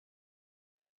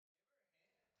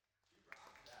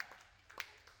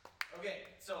Okay,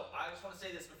 so I just want to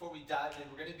say this before we dive in.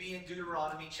 We're going to be in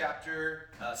Deuteronomy chapter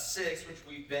 6, which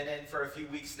we've been in for a few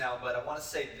weeks now, but I want to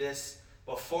say this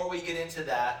before we get into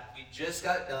that. We just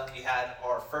got done. We had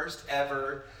our first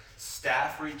ever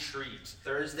staff retreat,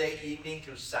 Thursday evening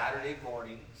through Saturday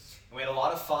morning. And we had a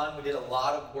lot of fun. We did a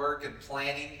lot of work and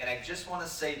planning, and I just want to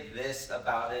say this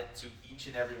about it to each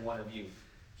and every one of you.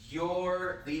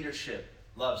 Your leadership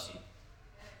loves you.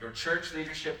 Your church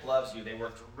leadership loves you. They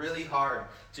worked really hard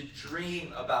to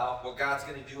dream about what God's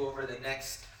going to do over the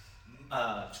next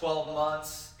 12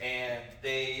 months, and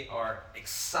they are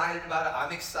excited about it.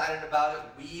 I'm excited about it.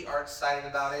 We are excited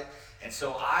about it. And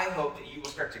so I hope that you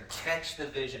will start to catch the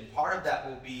vision. Part of that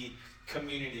will be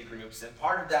community groups, and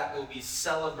part of that will be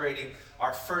celebrating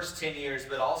our first 10 years,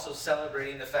 but also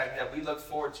celebrating the fact that we look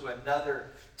forward to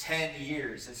another 10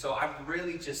 years. And so I'm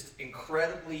really just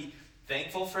incredibly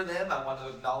thankful for them. I want to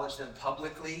acknowledge them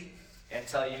publicly and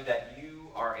tell you that you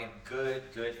are in good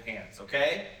hands,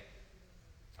 okay?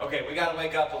 Okay, we got to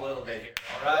wake up a little bit here,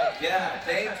 all right? Yeah,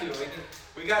 thank you.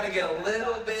 We got to get a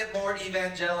little bit more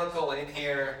evangelical in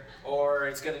here, or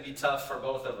it's going to be tough for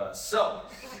both of us. So,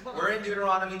 we're in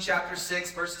Deuteronomy chapter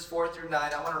 6, verses 4 through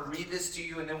 9. I want to read this to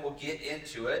you, and then we'll get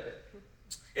into it.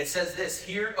 It says this: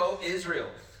 "Hear, O Israel,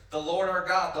 the Lord our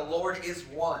God, the Lord is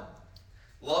one.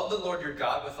 Love the Lord your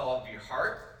God with all of your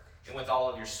heart, and with all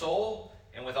of your soul,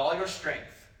 and with all your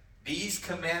strength. These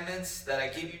commandments that I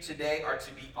give you today are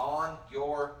to be on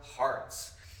your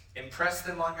hearts. Impress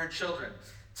them on your children.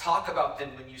 Talk about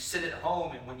them when you sit at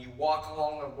home, and when you walk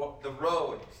along the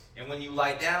road, and when you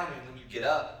lie down, and when you get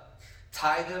up.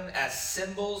 Tie them as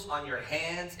symbols on your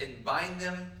hands, and bind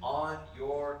them on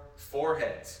your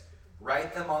foreheads.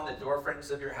 Write them on the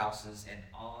doorframes of your houses and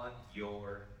on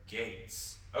your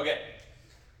gates." Okay.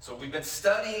 So we've been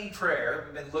studying prayer.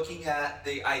 We've been looking at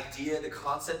the idea, the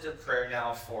concept of prayer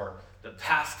now for the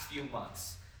past few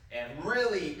months. And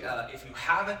really, if you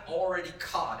haven't already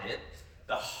caught it,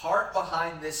 the heart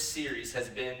behind this series has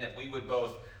been that we would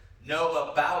both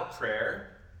know about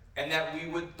prayer and that we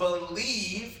would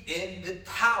believe in the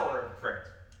power of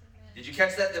prayer. Did you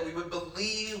catch that? That we would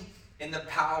believe in the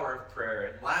power of prayer.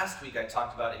 And last week I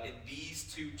talked about it in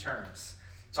these two terms.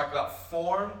 I talked about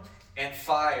form and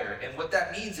fire. And what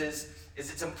that means is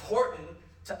it's important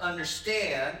to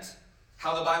understand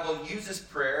how the Bible uses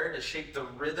prayer to shape the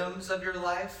rhythms of your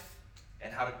life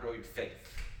and how to grow your faith.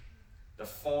 The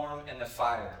form and the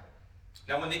fire.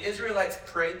 Now, when the Israelites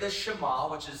prayed the Shema,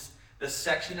 which is the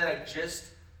section that I just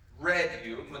read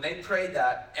you, when they prayed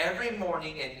that every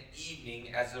morning and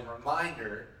evening as a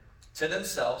reminder to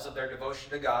themselves of their devotion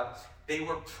to God, they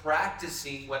were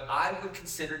practicing what I would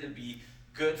consider to be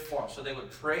good form. So they would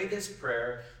pray this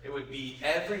prayer. It would be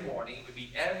every morning, it would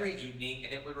be every evening,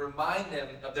 and it would remind them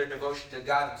of their devotion to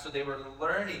God. And so they were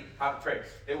learning how to pray.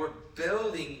 They were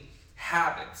building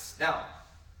habits. Now,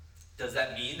 does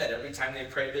that mean that every time they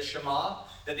pray this Shema,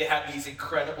 that they have these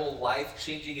incredible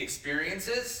life-changing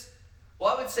experiences?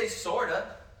 Well, I would say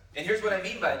sorta. And here's what I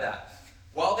mean by that.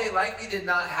 While they likely did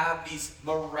not have these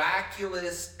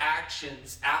miraculous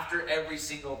actions after every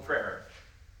single prayer,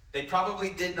 they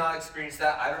probably did not experience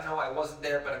that. I don't know, I wasn't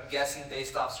there, but I'm guessing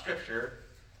based off scripture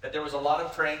that there was a lot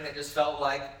of praying that just felt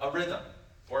like a rhythm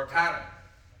or a pattern.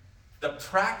 The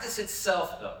practice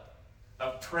itself, though,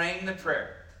 of praying the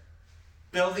prayer,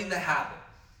 building the habit,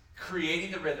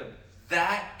 creating the rhythm,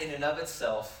 that in and of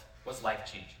itself was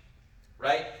life-changing,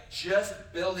 right?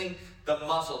 Just building the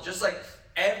muscle, just like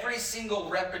every single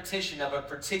repetition of a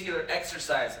particular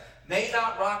exercise may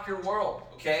not rock your world,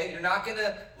 okay? You're not going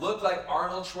to look like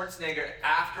Arnold Schwarzenegger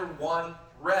after one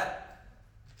rep.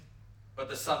 But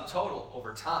the sum total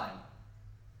over time,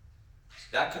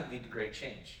 that can lead to great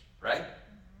change, right?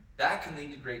 That can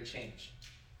lead to great change.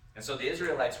 And so the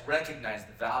Israelites recognized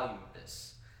the value of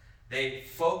this. They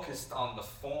focused on the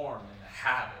form and the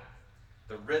habit,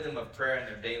 the rhythm of prayer in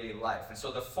their daily life. And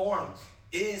so the form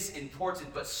is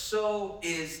important, but so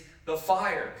is the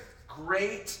fire.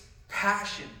 Great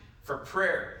passion for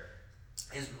prayer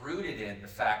is rooted in the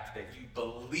fact that you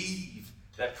believe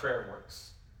that prayer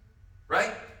works,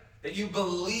 right? That you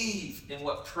believe in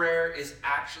what prayer is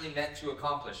actually meant to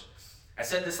accomplish. I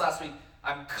said this last week.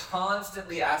 I'm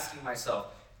constantly asking myself,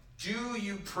 do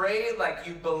you pray like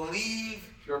you believe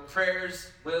your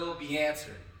prayers will be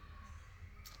answered?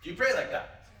 Do you pray like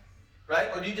that? Right?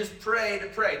 Or do you just pray to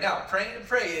pray? Now, praying to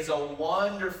pray is a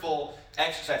wonderful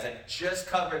exercise. I just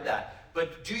covered that.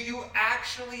 But do you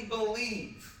actually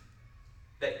believe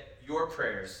that your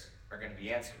prayers are going to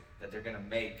be answered? That they're going to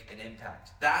make an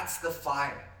impact? That's the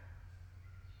fire.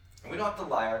 And we don't have to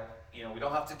lie. We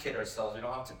don't have to kid ourselves. We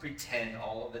don't have to pretend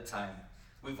all of the time.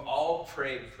 We've all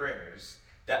prayed prayers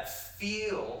that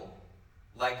feel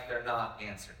like they're not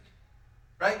answered.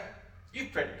 Right?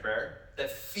 You've prayed a prayer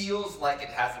that feels like it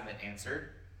hasn't been answered.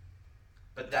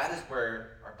 But that is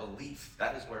where our belief,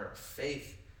 that is where our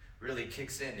faith really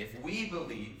kicks in. If we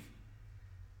believe,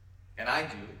 and I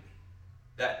do,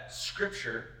 that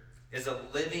Scripture is a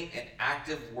living and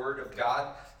active Word of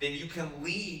God, then you can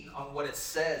lean on what it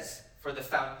says for the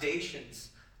foundations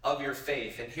of your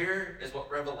faith. And here is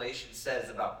what Revelation says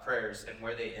about prayers and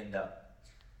where they end up.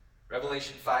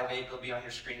 Revelation 5:8 will be on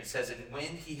your screen. It says, "And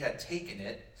when he had taken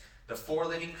it, the 4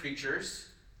 living creatures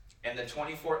and the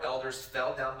 24 elders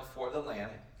fell down before the Lamb.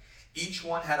 Each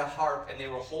one had a harp, and they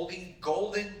were holding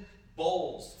golden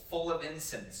bowls full of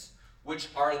incense, which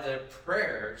are the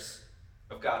prayers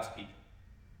of God's people."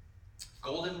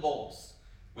 Golden bowls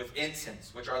with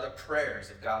incense, which are the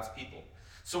prayers of God's people.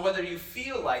 So whether you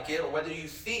feel like it or whether you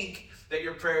think that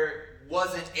your prayer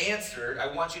wasn't answered, I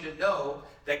want you to know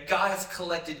that God has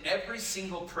collected every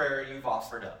single prayer you've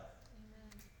offered up.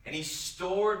 And he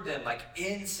stored them like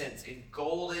incense in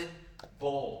golden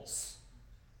bowls.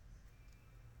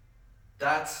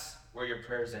 That's where your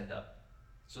prayers end up.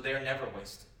 So they are never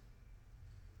wasted.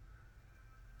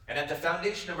 And at the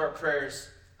foundation of our prayers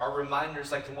are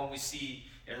reminders like the one we see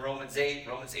in Romans 8.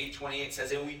 Romans 8:28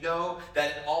 says, "And we know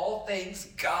that in all things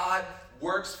God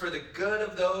works for the good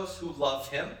of those who love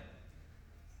him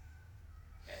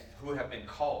and who have been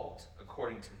called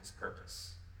according to his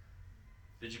purpose."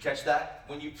 Did you catch that?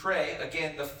 When you pray,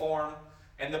 again, the form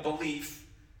and the belief,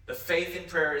 the faith in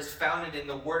prayer is founded in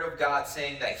the Word of God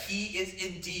saying that he is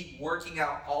indeed working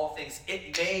out all things.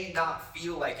 It may not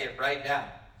feel like it right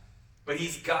now, but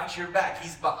he's got your back.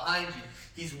 He's behind you.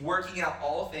 He's working out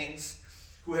all things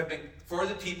who have been for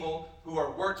the people who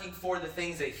are working for the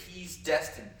things that he's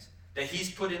destined, that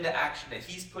he's put into action, that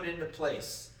he's put into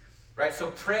place. Right? So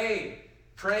pray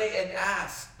and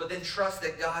ask, but then trust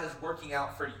that God is working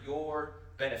out for your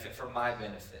benefit, for my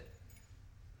benefit.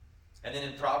 And then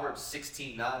in Proverbs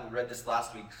 16:9, we read this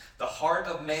last week, "The heart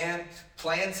of man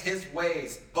plans his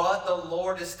ways, but the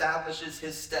Lord establishes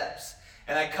his steps."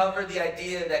 And I covered the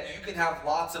idea that you can have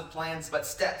lots of plans, but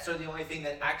steps are the only thing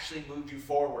that actually move you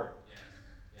forward.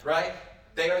 Yeah. Right?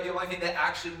 They are the only thing that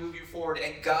actually move you forward,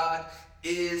 and God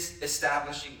is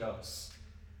establishing those.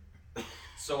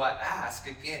 So I ask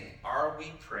again, are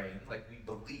we praying like we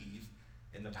believe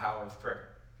in the power of prayer?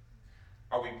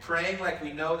 Are we praying like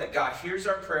we know that God hears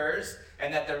our prayers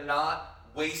and that they're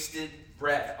not wasted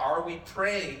breath? Are we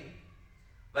praying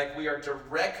like we are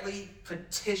directly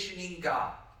petitioning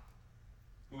God,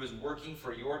 who is working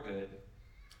for your good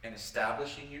and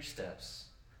establishing your steps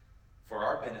for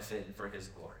our benefit and for his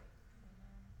glory?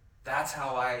 That's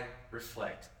how I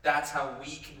reflect. That's how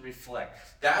we can reflect.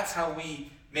 That's how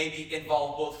we maybe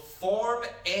involve both form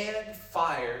and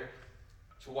fire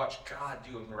to watch God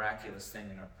do a miraculous thing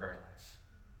in our prayer life.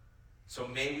 So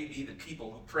may we be the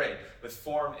people who pray with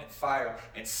form and fire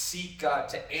and seek God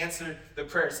to answer the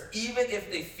prayers, even if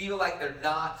they feel like they're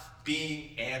not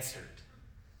being answered.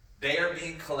 They are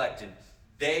being collected.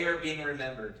 They are being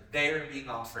remembered. They are being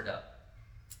offered up.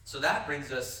 So that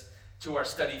brings us to our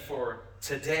study for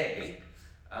today.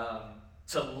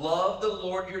 To love the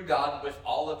Lord your God with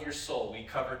all of your soul. We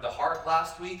covered the heart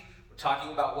last week. We're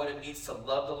talking about what it means to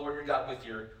love the Lord your God with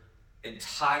your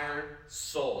entire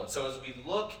soul. And so as we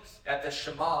look at the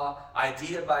Shema,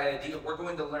 idea by idea, we're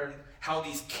going to learn how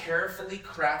these carefully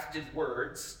crafted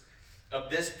words of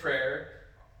this prayer,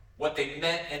 what they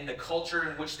meant in the culture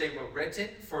in which they were written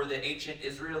for the ancient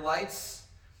Israelites,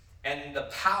 and the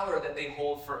power that they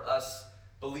hold for us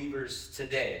believers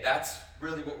today. That's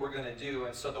really what we're going to do.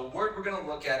 And so the word we're going to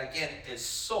look at again is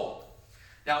soul.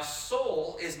 Now,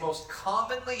 soul is most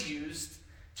commonly used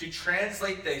to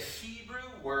translate the Hebrew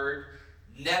word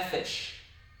nephesh.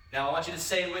 Now, I want you to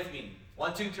say it with me.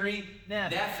 1, 2, 3.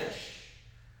 Nephesh.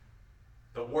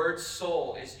 The word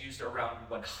soul is used around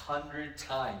 100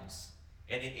 times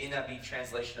in an NIV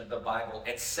translation of the Bible.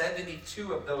 And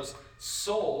 72 of those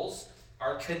souls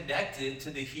are connected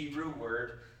to the Hebrew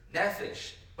word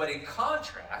nephesh. But in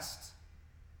contrast,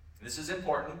 this is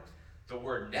important, the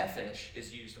word nephesh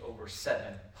is used over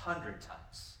 700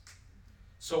 times.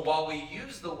 So while we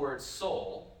use the word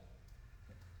soul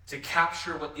to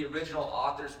capture what the original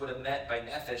authors would have meant by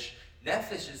nephesh,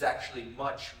 nephesh is actually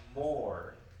much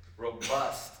more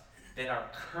robust than our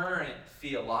current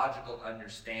theological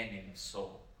understanding of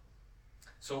soul.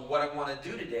 So what I want to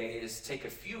do today is take a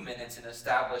few minutes and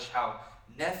establish how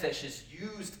nephesh is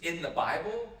used in the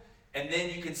Bible, and then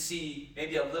you can see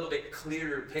maybe a little bit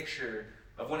clearer picture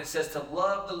of when it says to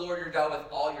love the Lord your God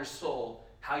with all your soul,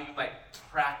 how you might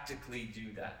practically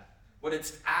do that. What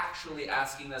it's actually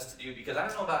asking us to do, because I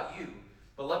don't know about you,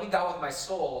 But loving God with my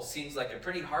soul seems like a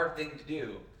pretty hard thing to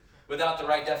do without the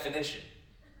right definition,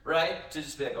 right? To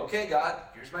just be like, okay, God,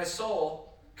 here's my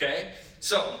soul, okay?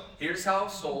 So here's how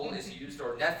soul is used,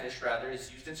 or nephesh rather,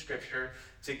 is used in Scripture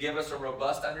to give us a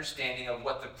robust understanding of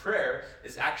what the prayer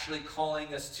is actually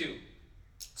calling us to.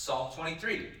 Psalm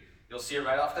 23, you'll see it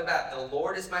right off the bat. The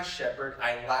Lord is my shepherd,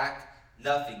 I lack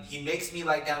nothing. He makes me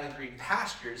lie down in green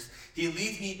pastures. He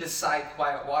leads me beside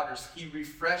quiet waters. He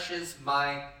refreshes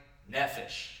my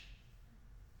nephesh,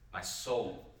 my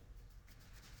soul.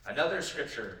 Another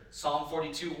scripture, Psalm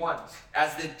 42:1.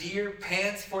 As the deer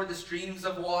pants for the streams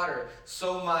of water,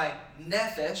 so my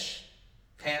nephesh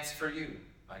pants for you,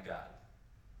 my God.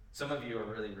 Some of you are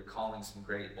really recalling some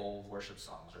great old worship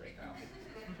songs right now.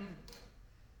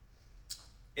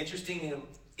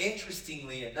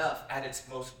 Interestingly enough, at its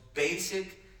most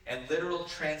basic and literal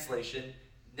translation,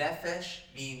 nephesh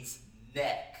means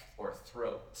neck or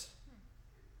throat.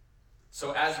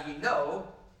 So as we know,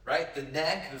 right, the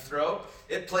neck, the throat,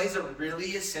 it plays a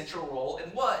really essential role in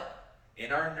what?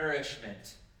 In our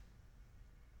nourishment.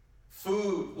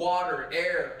 Food, water,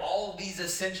 air, all of these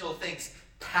essential things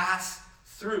pass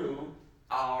through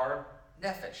our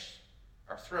nephesh,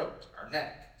 our throat, our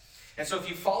neck. And so if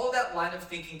you follow that line of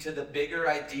thinking to the bigger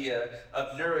idea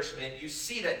of nourishment, you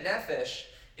see that nephesh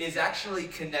is actually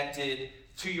connected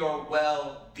to your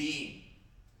well-being.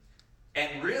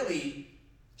 And really,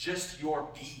 just your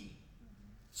being.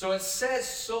 So it says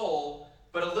soul,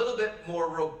 but a little bit more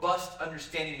robust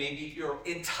understanding, maybe your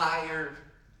entire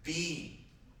being.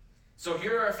 So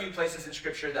here are a few places in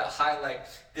Scripture that highlight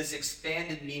this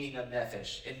expanded meaning of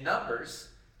nephesh. In Numbers,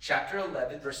 chapter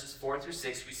 11, verses 4 through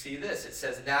 6, we see this. It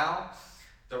says, now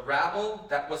the rabble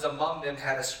that was among them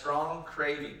had a strong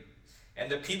craving.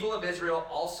 And the people of Israel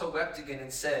also wept again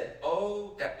and said,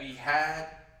 oh, that we had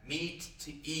meat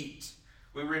to eat.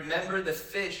 We remember the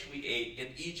fish we ate in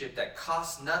Egypt that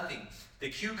cost nothing, the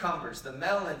cucumbers, the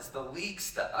melons, the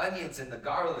leeks, the onions, and the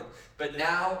garlic. But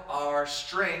now our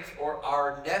strength, or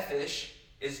our nephesh,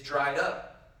 is dried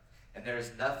up, and there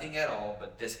is nothing at all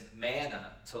but this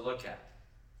manna to look at.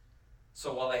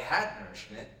 So while they had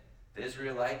nourishment, the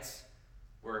Israelites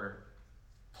were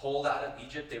pulled out of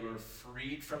Egypt, they were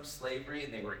freed from slavery,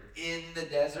 and they were in the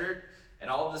desert, and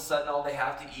all of a sudden all they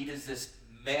have to eat is this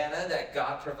manna that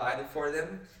God provided for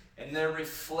them, and they're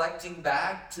reflecting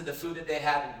back to the food that they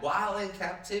had while in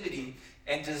captivity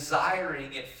and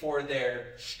desiring it for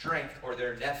their strength or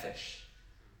their nephesh.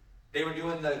 They were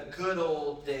doing the good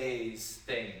old days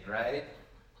thing, right?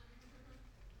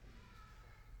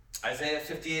 Isaiah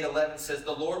 58:11 says,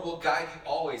 the Lord will guide you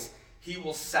always. He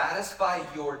will satisfy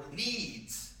your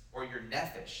needs, or your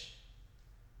nephesh,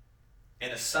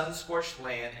 in a sun-scorched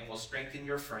land, and will strengthen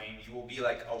your frame. You will be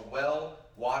like a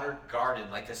well-watered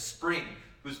garden, like a spring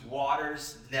whose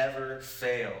waters never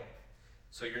fail.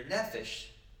 So your nephesh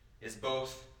is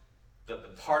both the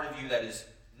part of you that is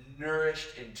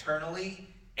nourished internally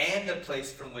and the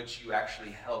place from which you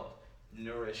actually help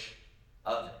nourish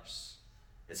others.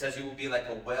 It says you will be like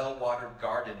a well-watered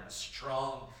garden, a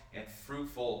strong and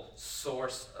fruitful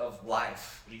source of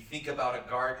life. When you think about a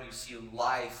garden, you see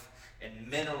life and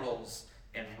minerals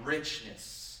and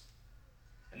richness.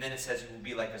 And then it says you will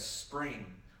be like a spring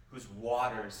whose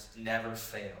waters never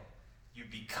fail. You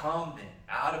become then,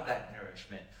 out of that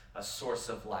nourishment, a source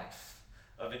of life,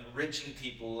 of enriching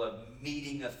people, of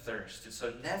meeting a thirst. And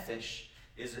so nephesh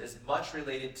is as much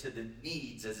related to the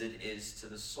needs as it is to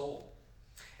the soul.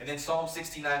 And then Psalm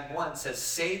 69:1 says,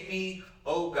 save me,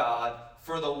 O God,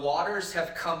 for the waters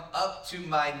have come up to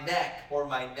my neck, or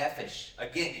my nephesh.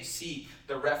 Again, you see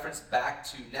the reference back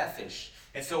to nephesh.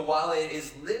 And so while it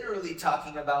is literally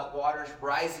talking about waters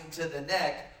rising to the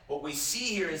neck, what we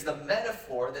see here is the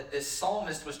metaphor that this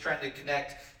psalmist was trying to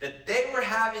connect, that they were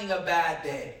having a bad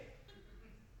day.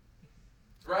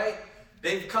 Right?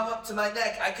 They've come up to my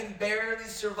neck. I can barely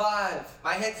survive.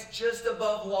 My head's just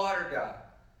above water, God.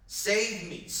 Save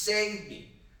me, save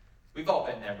me. We've all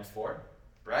been there before,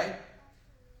 right?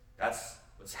 That's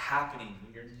what's happening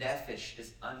when your nephesh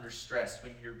is under stress,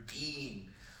 when your being,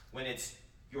 when it's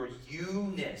your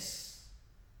you-ness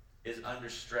is under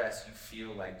stress, you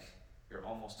feel like you're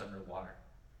almost underwater.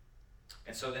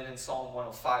 And so then in Psalm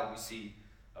 105, we see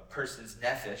a person's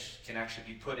nephesh can actually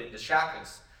be put into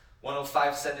shackles.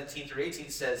 105:17-18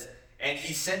 says, and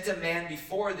he sent a man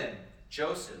before them,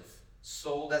 Joseph,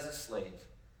 sold as a slave.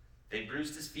 They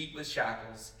bruised his feet with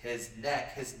shackles. His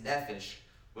neck, his nephesh,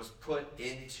 was put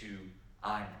into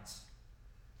irons.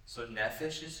 So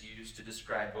nephesh is used to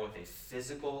describe both a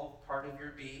physical part of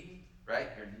your being, right?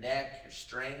 Your neck, your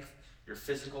strength, your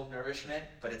physical nourishment,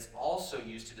 but it's also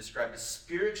used to describe the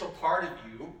spiritual part of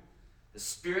you, The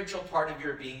spiritual part of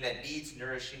your being that needs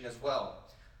nourishing as well.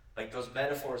 Like those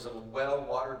metaphors of a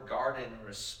well-watered garden or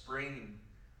a spring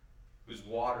whose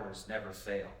waters never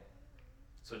fail.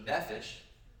 So nephesh,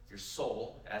 your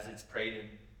soul, as it's prayed in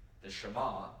the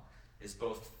Shema, is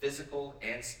both physical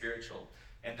and spiritual.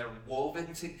 And they're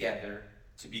woven together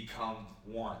to become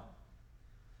one.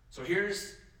 So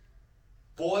here's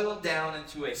boiled down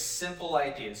into a simple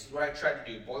idea. This is what I tried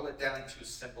to do, boil it down into a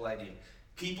simple idea.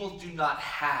 People do not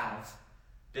have,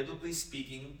 biblically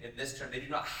speaking, in this term, they do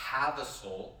not have a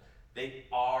soul. They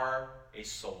are a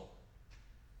soul.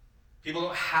 People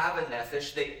don't have a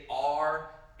nephesh, they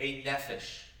are a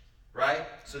nephesh, right?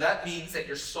 So that means that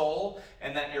your soul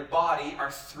and that your body are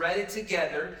threaded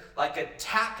together like a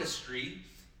tapestry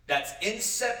that's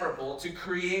inseparable to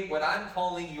create what I'm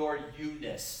calling your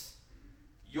you-ness.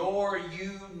 Your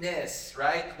you-ness,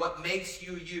 right? What makes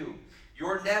you you.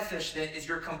 Your nephesh then is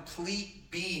your complete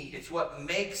being. It's what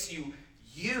makes you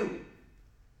you.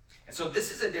 And so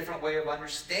this is a different way of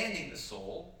understanding the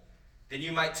soul than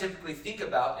you might typically think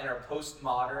about in our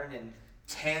postmodern and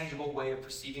tangible way of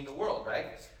perceiving the world, right?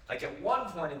 Like at one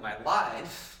point in my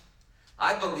life,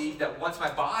 I believed that once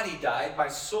my body died, my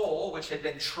soul, which had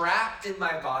been trapped in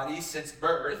my body since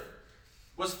birth,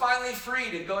 was finally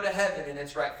free to go to heaven in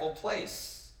its rightful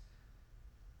place.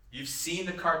 You've seen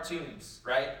the cartoons,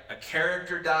 right? A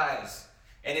character dies,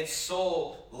 and its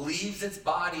soul leaves its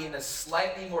body in a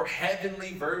slightly more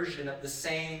heavenly version of the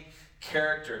same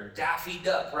character. Daffy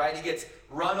Duck, right? He gets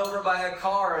run over by a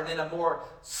car, and then a more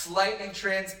slightly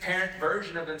transparent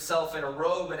version of himself in a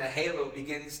robe and a halo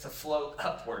begins to float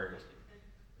upward.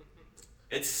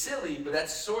 It's silly, but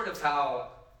that's sort of how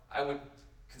I would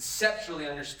conceptually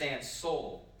understand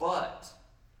soul. But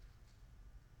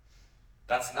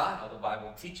that's not how the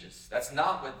Bible teaches. That's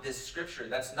not what this scripture,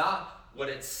 that's not what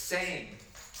it's saying.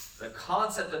 The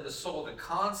concept of the soul, the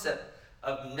concept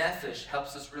of nephesh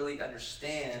helps us really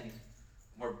understand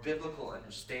more biblical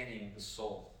understanding of the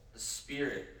soul. The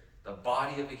spirit, the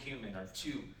body of a human are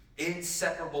two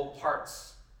inseparable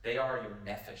parts. They are your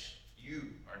nephesh. You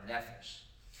are nephesh.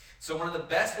 So one of the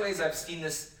best ways I've seen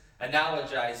this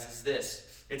analogized is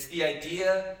this. It's the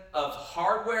idea of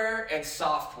hardware and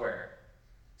software.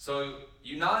 So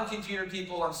you non-computer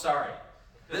people, I'm sorry.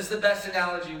 This is the best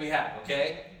analogy we have,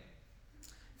 okay?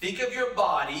 Think of your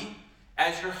body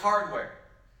as your hardware.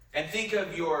 And think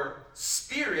of your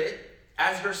spirit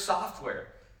as your software.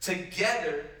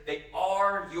 Together, they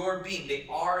are your being. They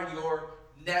are your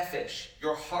nephesh.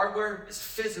 Your hardware is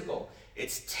physical.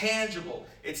 It's tangible.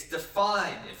 It's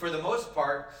defined. And for the most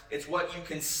part, it's what you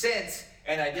can sense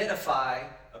and identify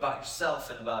about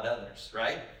yourself and about others,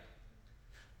 right?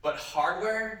 But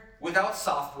hardware without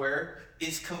software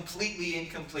is completely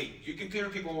incomplete. You computer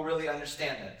people will really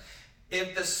understand that.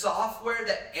 If the software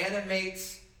that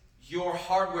animates your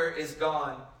hardware is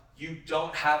gone, you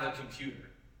don't have a computer,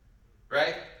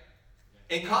 right?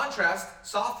 In contrast,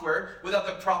 software without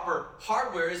the proper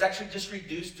hardware is actually just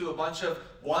reduced to a bunch of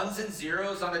ones and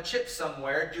zeros on a chip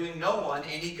somewhere doing no one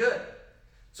any good.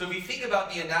 So if you think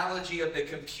about the analogy of the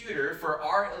computer for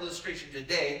our illustration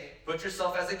today, put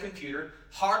yourself as a computer.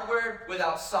 Hardware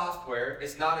without software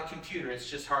is not a computer, it's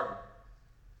just hardware.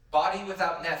 Body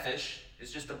without nephesh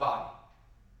is just a body,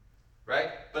 right?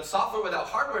 But software without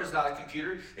hardware is not a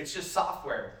computer, it's just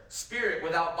software. Spirit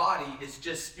without body is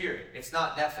just spirit, it's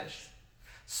not nephesh.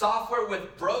 Software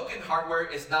with broken hardware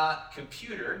is not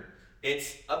computer,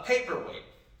 it's a paperweight.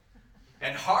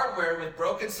 And hardware with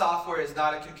broken software is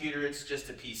not a computer, it's just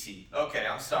a PC. Okay,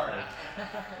 I'm sorry.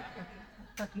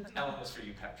 That one was for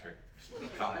you, Patrick.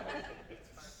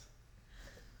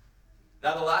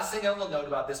 Now, the last thing I will note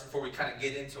about this before we kind of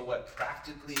get into what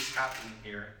practically is happening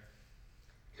here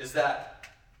is that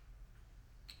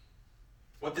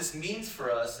what this means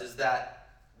for us is that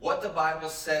what the Bible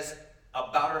says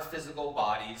about our physical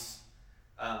bodies,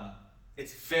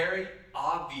 it's very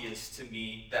obvious to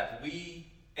me that we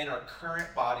in our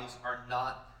current bodies are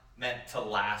not meant to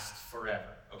last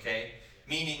forever, okay?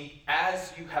 Meaning,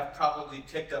 as you have probably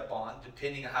picked up on,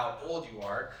 depending on how old you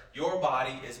are, your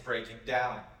body is breaking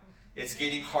down. It's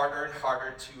getting harder and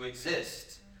harder to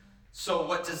exist. So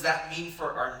what does that mean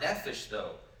for our nephesh,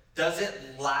 though? Does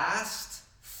it last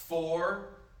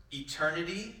for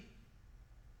eternity?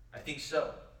 I think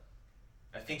so.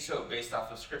 I think so, based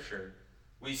off of Scripture.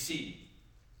 We see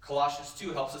Colossians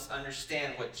 2 helps us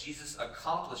understand what Jesus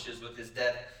accomplishes with his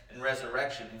death and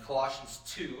resurrection. In Colossians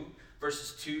 2,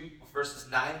 verses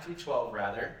 9 through 12,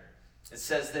 it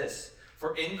says this: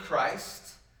 "For in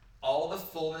Christ all the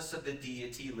fullness of the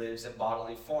deity lives in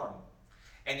bodily form.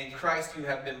 And in Christ you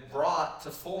have been brought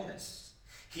to fullness.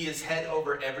 He is head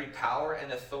over every power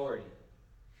and authority.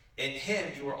 In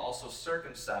him you were also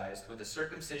circumcised with a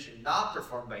circumcision not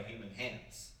performed by human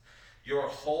hands. Your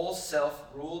whole self,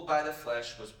 ruled by the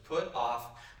flesh, was put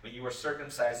off when you were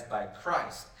circumcised by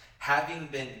Christ, having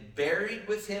been buried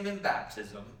with him in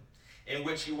baptism, in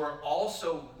which you were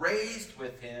also raised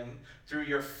with him through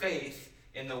your faith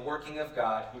in the working of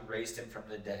God who raised him from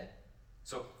the dead.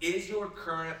 So is your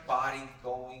current body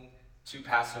going to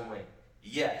pass away?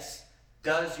 Yes.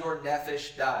 Does your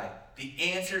nephesh die? The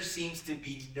answer seems to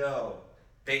be no,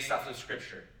 based off of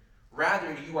Scripture.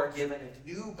 Rather, you are given a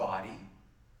new body,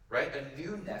 right? A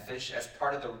new nephesh as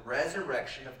part of the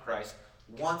resurrection of Christ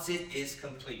once it is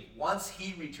complete. Once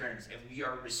he returns and we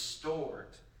are restored,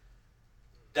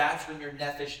 that's when your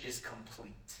nephesh is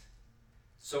complete.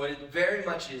 So it very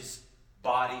much is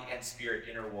body and spirit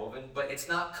interwoven, but it's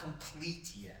not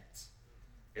complete yet.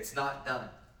 It's not done.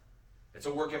 It's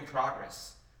a work in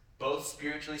progress, both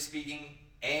spiritually speaking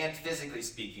and physically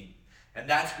speaking. And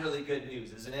that's really good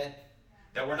news, isn't it?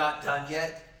 That we're not done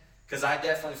yet, because I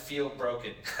definitely feel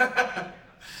broken.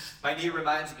 My knee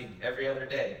reminds me every other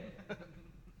day.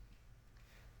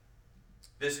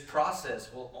 This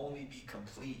process will only be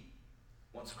complete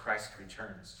once Christ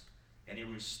returns and he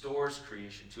restores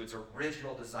creation to its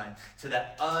original design, to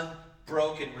that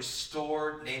unbroken,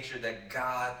 restored nature that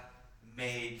God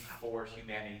made for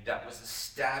humanity, that was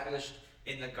established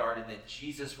in the garden, that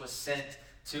Jesus was sent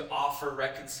to offer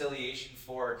reconciliation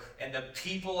for. And the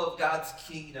people of God's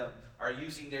kingdom are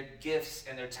using their gifts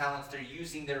and their talents, they're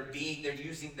using their being, they're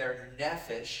using their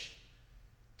nephesh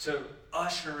to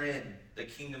usher in the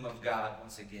kingdom of God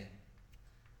once again.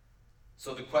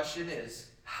 So the question is,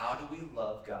 how do we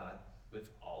love God with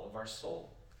all of our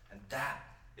soul? And that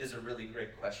is a really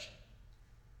great question.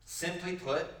 Simply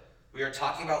put, we are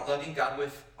talking about loving God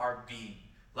with our being,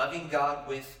 loving God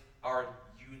with our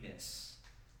you-ness.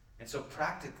 And so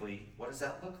practically, what does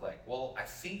that look like? Well, I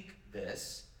think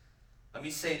let me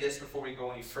say this before we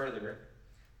go any further,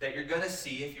 that you're going to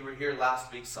see, if you were here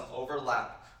last week, some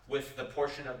overlap with the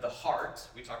portion of the heart.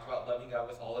 We talked about loving God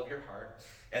with all of your heart.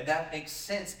 And that makes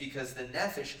sense because the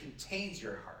nephesh contains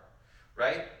your heart,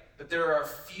 right? But there are a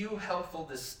few helpful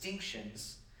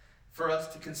distinctions for us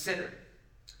to consider.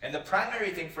 And the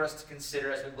primary thing for us to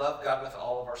consider as we love God with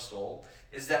all of our soul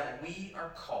is that we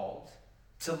are called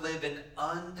to live an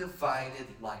undivided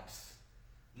life,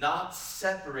 not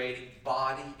separating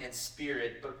body and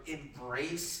spirit, but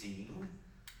embracing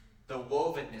the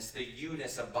wovenness, the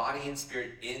you-ness of body and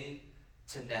spirit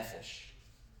into nephesh.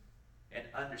 And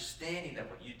understanding that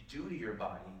what you do to your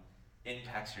body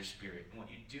impacts your spirit, and what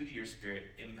you do to your spirit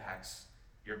impacts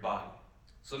your body.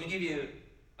 So let me give you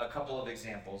a couple of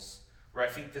examples where I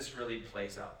think this really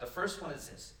plays out. The first one is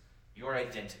this: your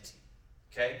identity.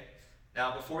 Okay?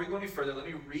 Now, before we go any further, let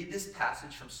me read this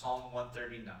passage from Psalm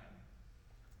 139.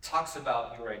 It talks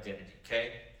about your identity,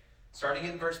 okay? Starting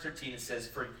in verse 13, it says,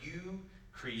 "For you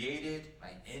created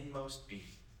my inmost being.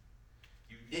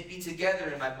 You knit me together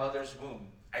in my mother's womb.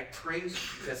 I praise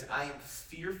you because I am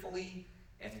fearfully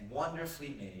and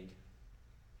wonderfully made.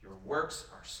 Your works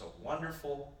are so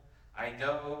wonderful. I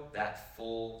know that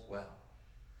full well.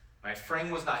 My frame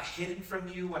was not hidden from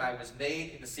you when I was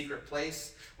made in the secret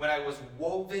place, when I was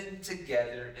woven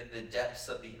together in the depths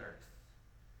of the earth.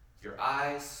 Your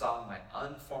eyes saw my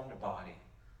unformed body.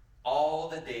 All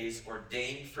the days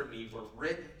ordained for me were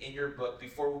written in your book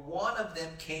before one of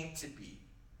them came to be.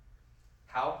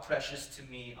 How precious to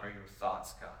me are your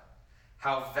thoughts, God.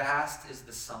 How vast is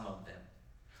the sum of them.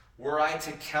 Were I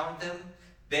to count them,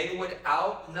 they would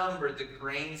outnumber the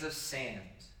grains of sand.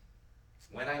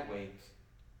 When I wake,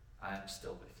 I am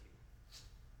still with you."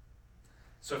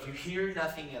 So if you hear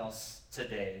nothing else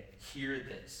today, hear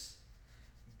this.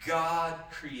 God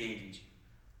created you,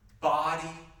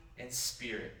 body and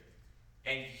spirit,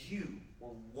 and you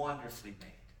were wonderfully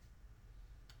made.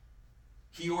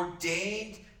 He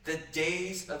ordained the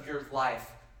days of your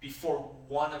life before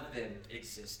one of them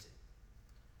existed.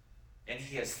 And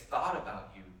he has thought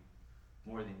about you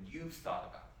more than you've thought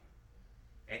about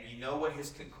you. And you know what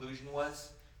his conclusion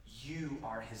was? You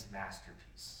are his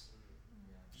masterpiece.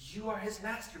 You are his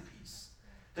masterpiece,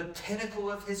 the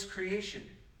pinnacle of his creation.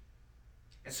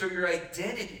 And so your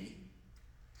identity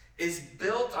is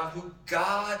built on who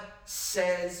God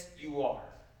says you are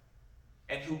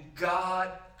and who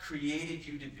God created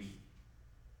you to be.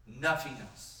 Nothing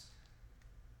else.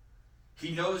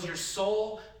 He knows your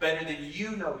soul better than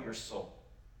you know your soul.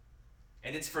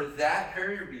 And it's for that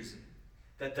very reason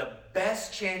that the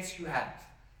best chance you have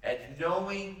at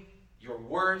knowing your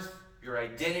worth, your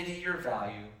identity, your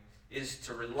value, is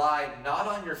to rely not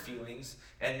on your feelings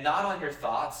and not on your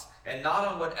thoughts and not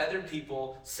on what other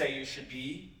people say you should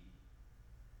be,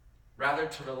 rather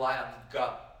to rely on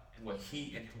God and what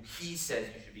He and who He says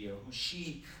you should be, or who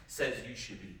she says you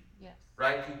should be. Yes.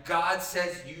 Right? Who God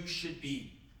says you should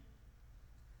be.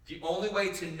 The only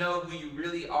way to know who you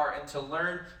really are and to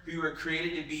learn who you were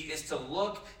created to be is to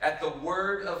look at the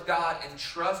Word of God and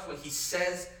trust what He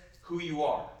says who you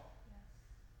are.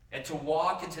 And to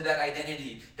walk into that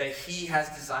identity that He has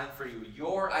designed for you.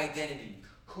 Your identity,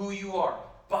 who you are,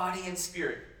 body and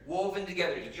spirit, woven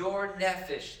together. Your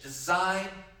nephesh, designed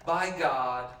by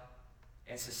God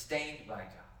and sustained by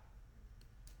God.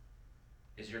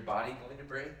 Is your body going to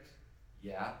break?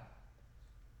 Yeah.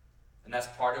 And that's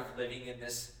part of living in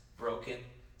this broken,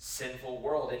 sinful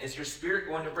world. And is your spirit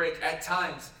going to break at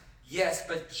times? Yes,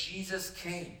 but Jesus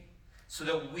came so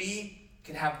that we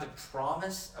can have the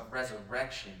promise of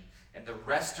resurrection and the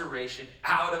restoration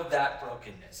out of that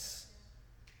brokenness.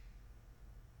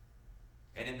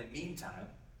 And in the meantime,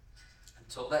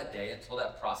 until that day, until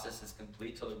that process is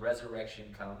complete, till the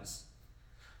resurrection comes,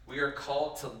 we are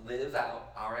called to live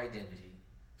out our identity,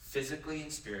 physically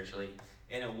and spiritually,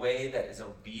 in a way that is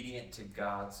obedient to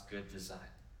God's good design.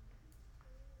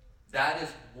 That is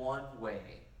one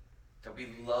way that we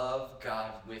love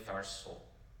God with our soul.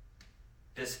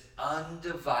 This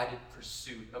undivided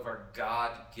pursuit of our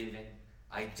God-given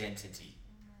identity.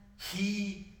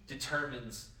 He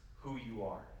determines who you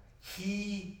are.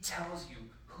 He tells you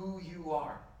who you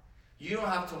are. You don't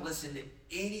have to listen to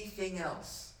anything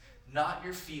else, not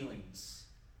your feelings,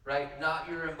 right? Not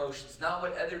your emotions, not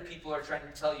what other people are trying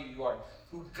to tell you you are.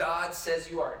 Who God says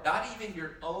you are. Not even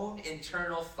your own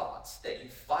internal thoughts that you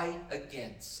fight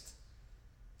against.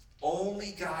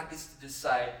 Only God gets to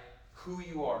decide who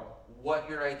you are, what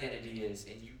your identity is,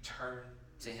 and you turn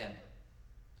to Him.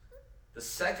 The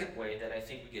second way that I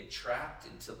think we get trapped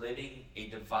into living a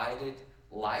divided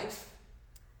life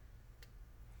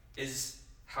is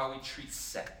how we treat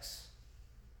sex.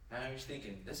 Now you're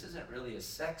thinking, this isn't really a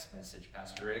sex message,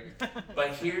 Pastor Rick. But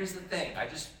here's the thing. I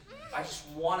just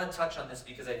want to touch on this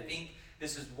because I think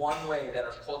this is one way that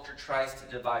our culture tries to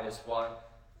divide us. While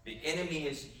the enemy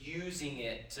is using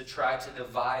it to try to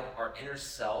divide our inner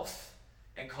self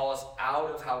and call us out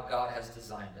of how God has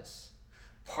designed us.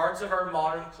 Parts of our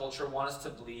modern culture want us to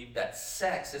believe that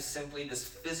sex is simply this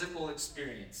physical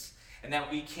experience and that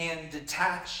we can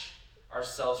detach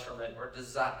ourselves from it or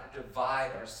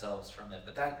divide ourselves from it.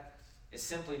 But that is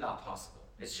simply not possible.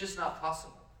 It's just not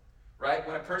possible. Right?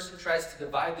 When a person tries to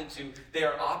divide the two, they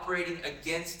are operating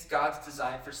against God's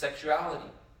design for sexuality.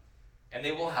 And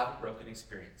they will have a broken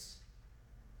experience.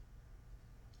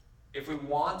 If we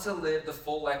want to live the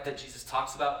full life that Jesus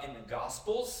talks about in the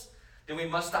Gospels, then we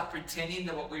must stop pretending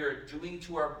that what we are doing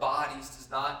to our bodies does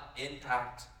not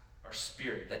impact our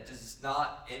spirit, that does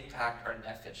not impact our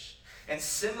nephesh. And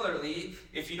similarly,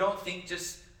 if you don't think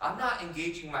just, I'm not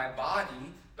engaging my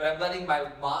body, but I'm letting my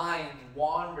mind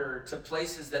wander to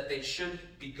places that they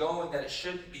shouldn't be going, that it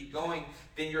shouldn't be going,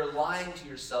 then you're lying to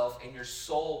yourself and your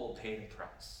soul will pay the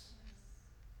price.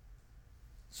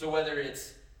 So whether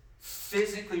it's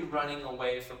physically running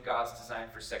away from God's design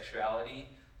for sexuality,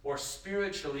 or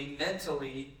spiritually,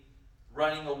 mentally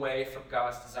running away from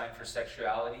God's design for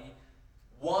sexuality,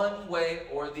 one way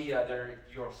or the other,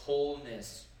 your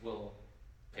wholeness will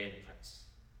pay the price.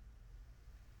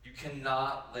 You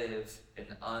cannot live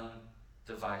an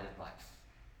undivided life.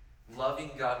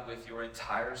 Loving God with your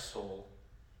entire soul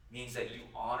means that you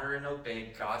honor and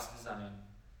obey God's design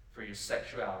for your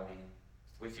sexuality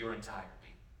with your entire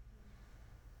being.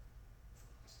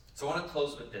 So I want to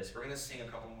close with this. We're going to sing a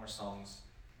couple more songs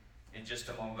in just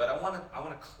a moment, but I want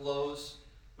to close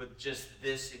with just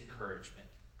this encouragement.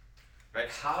 Right?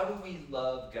 How do we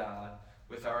love God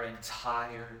with our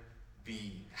entire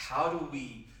being? How do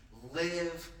we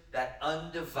live that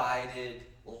undivided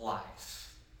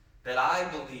life that I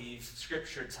believe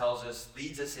Scripture tells us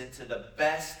leads us into the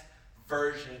best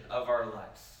version of our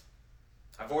life?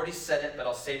 I've already said it, but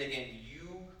I'll say it again. You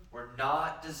were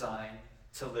not designed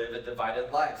to live a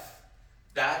divided life.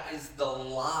 That is the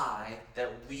lie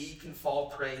that we can fall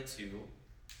prey to,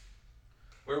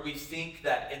 where we think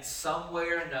that in some way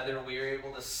or another we are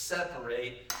able to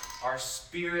separate our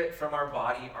spirit from our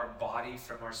body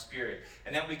from our spirit.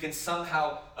 And then we can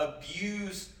somehow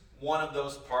abuse one of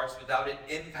those parts without it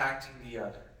impacting the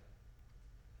other.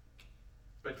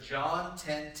 But John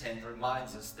 10:10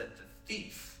 reminds us that the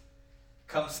thief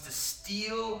comes to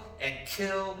steal and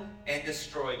kill and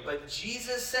destroy. But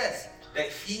Jesus says that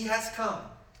He has come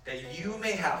that you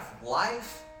may have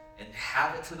life and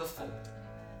have it to the full.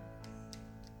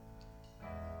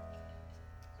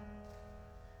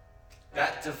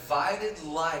 That divided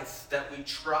life that we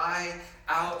try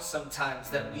out sometimes,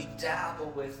 that we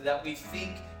dabble with, that we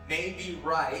think may be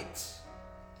right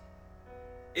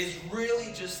is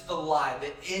really just the lie,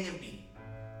 the enemy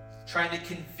trying to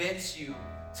convince you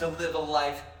to live a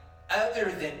life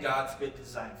other than God's good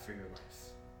design for your life.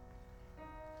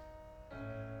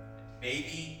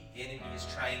 Maybe the enemy is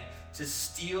trying to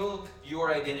steal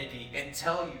your identity and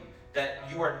tell you that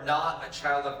you are not a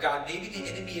child of God. Maybe the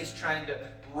enemy is trying to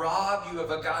rob you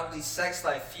of a godly sex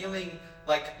life, feeling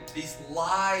like these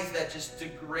lies that just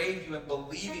degrade you and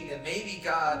believing that maybe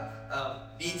God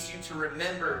needs you to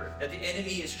remember that the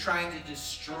enemy is trying to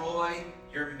destroy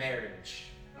your marriage.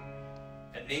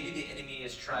 And maybe the enemy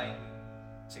is trying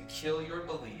to kill your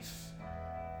belief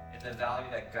in the value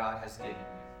that God has given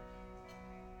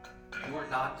you. You are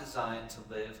not designed to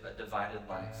live a divided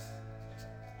life.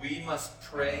 We must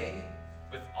pray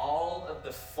with all of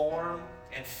the form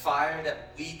and fire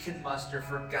that we can muster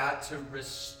for God to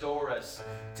restore us,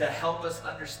 to help us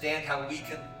understand how we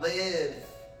can live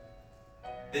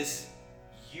this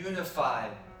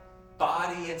unified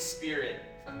body and spirit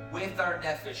with our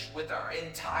nephesh, with our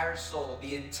entire soul,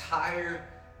 the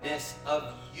entireness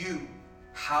of you.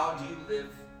 How do you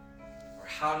live, or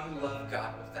how do you love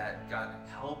God with that? God,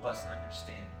 help us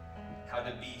understand how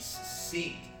to be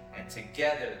succinct and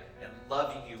together and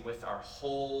loving you with our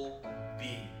whole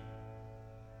being.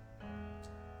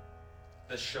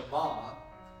 The Shema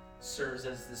serves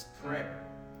as this prayer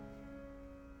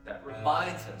that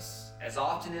reminds us, as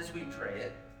often as we pray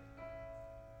it,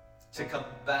 to come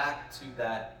back to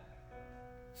that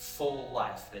full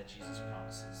life that Jesus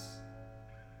promises.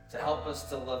 To help us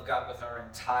to love God with our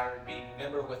entire being.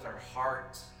 Remember, with our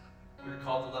heart. We were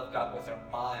called to love God with our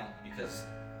mind, because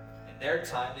in their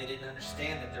time they didn't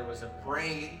understand that there was a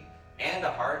brain and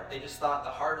a heart. They just thought the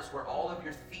heart is where all of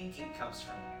your thinking comes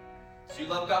from. So you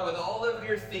love God with all of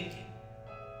your thinking.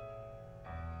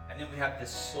 And then we have this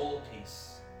soul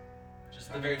piece, which is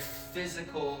the very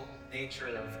physical nature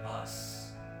of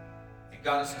us. And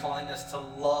God is calling us to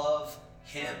love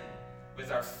Him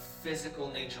with our physical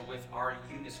nature, with our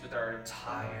unity, with our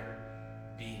entire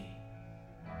being.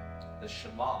 The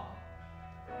Shema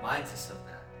reminds us of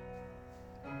that.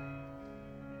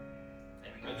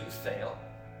 And when you fail,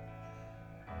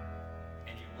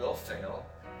 and you will fail,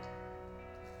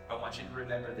 I want you to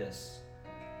remember this,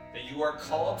 that you are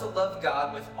called to love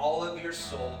God with all of your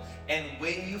soul, and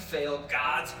when you fail,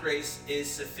 God's grace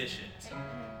is sufficient.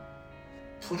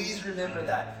 Please remember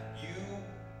that. You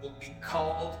will be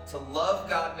called to love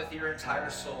God with your entire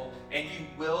soul, and you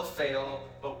will fail,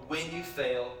 but when you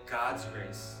fail, God's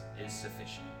grace is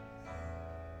sufficient.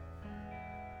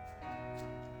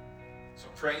 So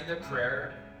praying the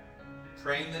prayer,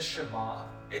 praying the Shema,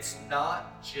 it's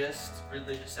not just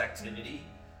religious activity.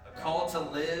 A call to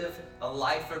live a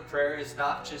life of prayer is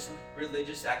not just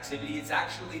religious activity. It's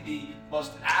actually the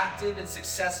most active and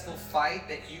successful fight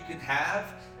that you can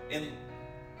have in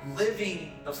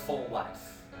living the full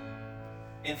life,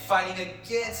 in fighting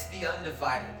against the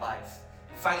undivided life,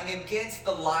 in fighting against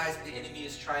the lies the enemy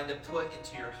is trying to put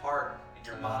into your heart and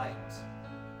your mind,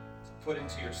 to put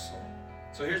into your soul.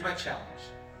 So here's my challenge.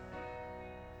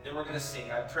 Then we're going to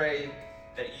sing. I pray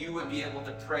that you would be able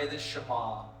to pray the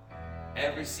Shema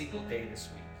every single day this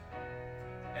week.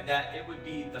 And that it would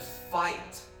be the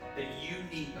fight that you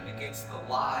need against the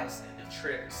lies and the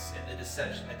tricks and the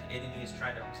deception that the enemy is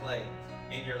trying to play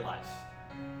in your life.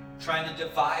 Trying to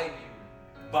divide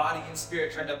you, body and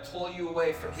spirit, trying to pull you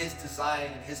away from His design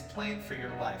and His plan for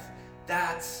your life.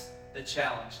 That's the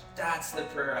challenge. That's the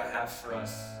prayer I have for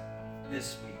us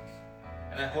this week.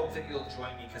 And I hope that you'll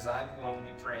join me, because I'm going to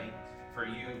be praying for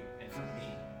you and for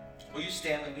me. Will you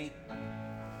stand with me?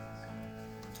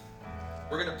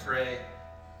 We're going to pray.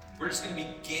 We're just going to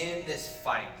begin this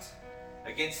fight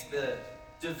against the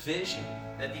division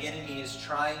that the enemy is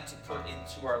trying to put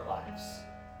into our lives,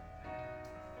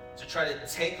 to try to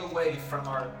take away from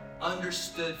our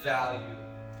understood value,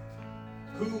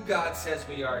 who God says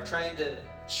we are, trying to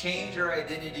change our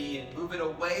identity and move it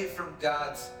away from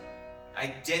God's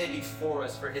identity for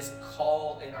us, for His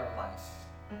call in our life.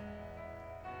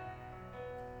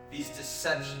 These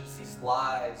deceptions, these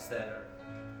lies that are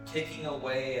picking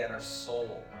away at our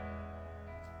soul,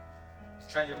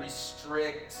 trying to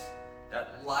restrict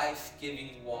that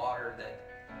life-giving water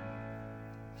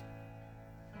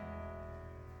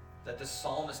that the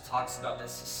psalmist talks about, that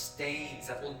sustains,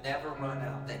 that will never run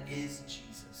out, that is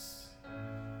Jesus.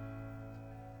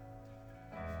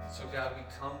 So God, we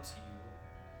come to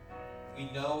you. We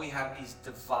know we have these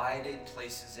divided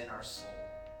places in our soul,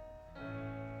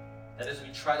 that as we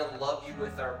try to love you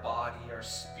with our body, our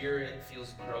spirit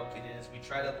feels broken. And as we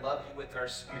try to love you with our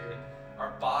spirit,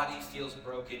 our body feels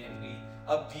broken and we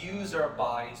abuse our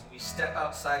bodies, we step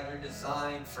outside your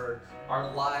design for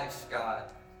our life, God,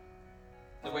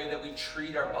 the way that we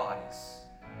treat our bodies.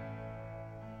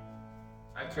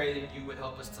 I pray that you would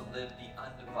help us to live the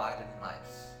undivided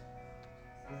life.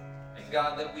 And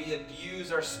God, that we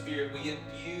abuse our spirit, we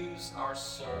abuse our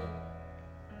soul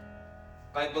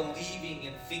by believing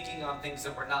and thinking on things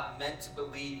that we're not meant to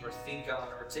believe or think on,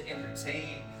 or to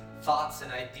entertain thoughts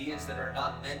and ideas that are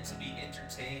not meant to be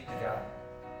entertained, God.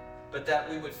 But that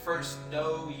we would first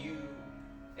know you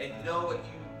and know what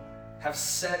you have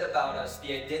said about us,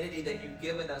 the identity that you've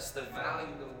given us, the value,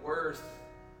 the worth,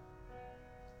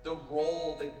 the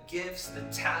role, the gifts, the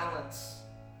talents,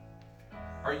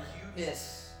 our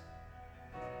you-ness.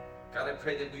 God, I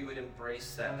pray that we would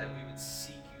embrace that we would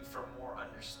seek you for more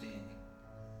understanding.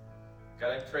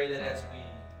 God, I pray that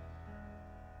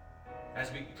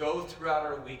as we go throughout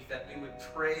our week, that we would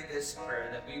pray this prayer,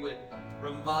 that we would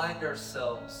remind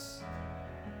ourselves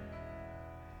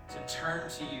to turn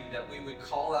to you, that we would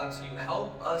call out to you.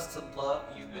 Help us to love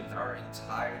you with our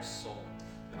entire soul,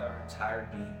 with our entire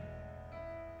being.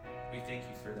 We thank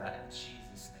you for that in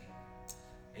Jesus'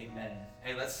 name. Amen.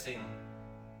 Hey, let's sing.